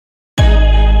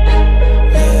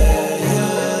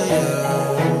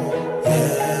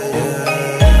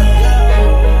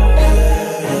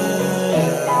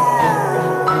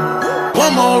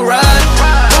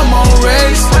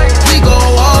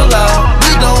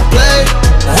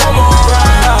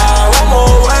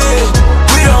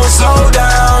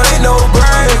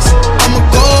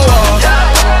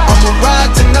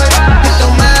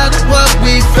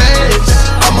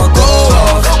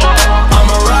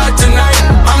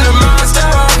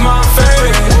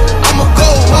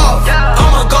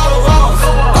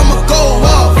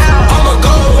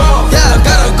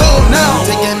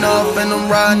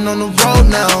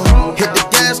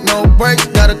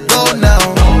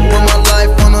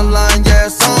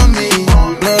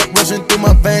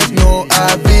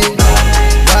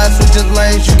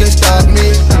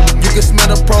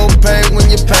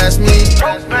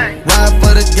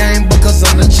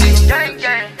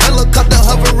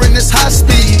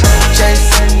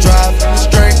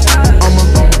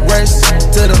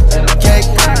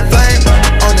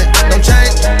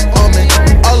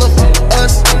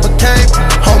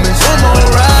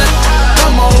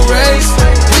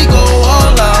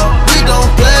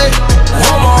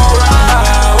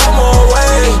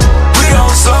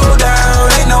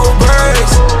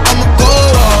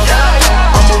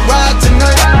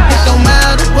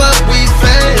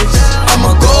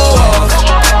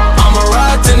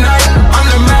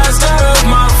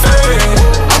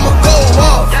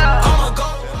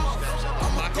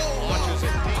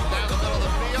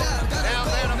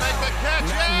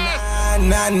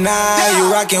9,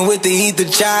 you rockin' with the ether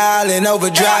child and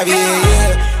overdrive,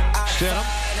 yeah. Stidham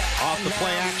off the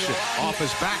play action, off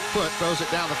his back foot, throws it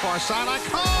down the far sideline.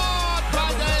 Caught by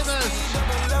Davis.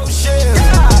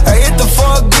 I hit the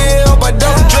 4th gear, hope I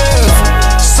don't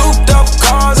drift. Souped up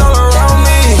cars all around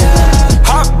me.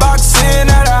 Hot boxing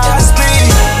at a high speed.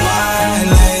 Wide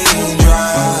lane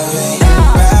driving,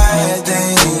 bad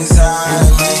things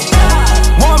happening.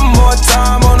 One more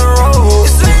time on the road.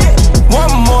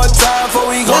 One more time before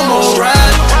we go. One more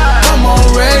ride, one more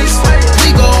race.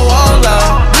 We go all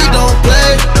out, we don't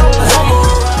play. One more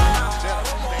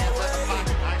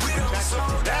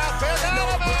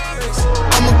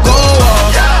I'ma go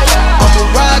off, I'ma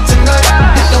ride tonight.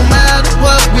 It don't matter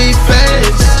what we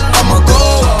face. I'ma go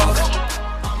off.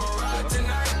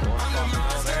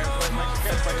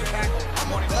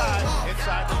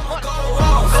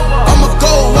 I'ma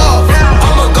go off.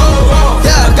 I'ma go off.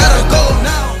 Yeah, I gotta go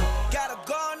now. Gotta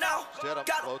go now. Stidham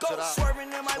Gotta floats go. it up. Swerving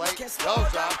in my Slate can't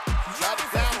goes up. Got it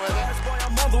down with it. Boy,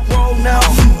 I'm on the road now.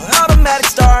 Automatic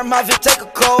start, my Vic take a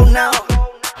cold now.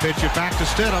 Pitch it back to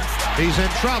Stidham. He's in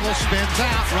trouble. Spins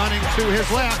out, running to his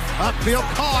left. Upfield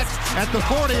caught at the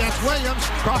 40. That's Williams.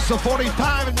 Across the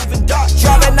 45. And Moving dark.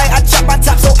 Drive at night, I chop my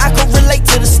top so I can relate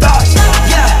to the stars.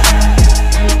 Yeah,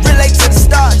 relate to the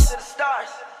stars.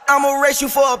 I'ma race you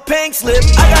for a pink slip.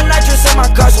 I got nitrous in my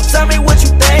car, so tell me what you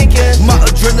thinking. My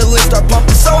adrenaline start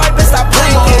pumping, so I been stop Come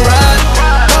on, blinking.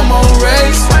 ride, come on,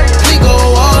 race. We go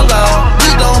all out, we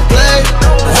don't play.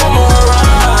 One more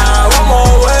ride, one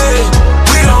more way.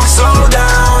 We don't slow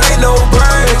down, ain't no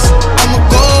brakes. I'ma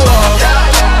go off,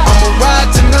 I'ma ride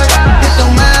tonight. It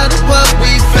don't matter what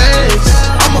we face.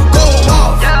 I'ma go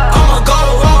off, I'ma go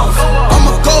off,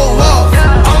 I'ma go off.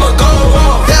 I'ma go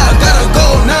off. Yeah, I gotta go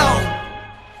now.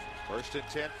 First and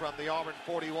 10 from the Auburn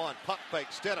 41. Punt fake.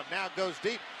 Stidham now goes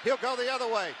deep. He'll go the other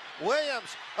way.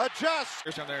 Williams adjusts.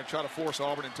 Down there and try to force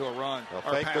Auburn into a run or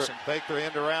Fake passing. their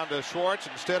end around to Schwartz,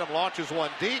 and Stidham launches one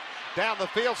deep. Down the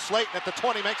field, Slayton at the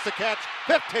 20 makes the catch.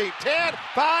 15, 10,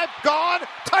 5, gone.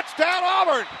 Touchdown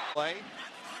Auburn. Play.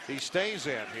 He stays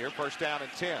in here. First down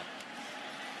and 10.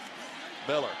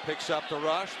 Miller picks up the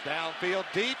rush. Downfield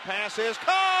deep. Pass is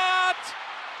caught.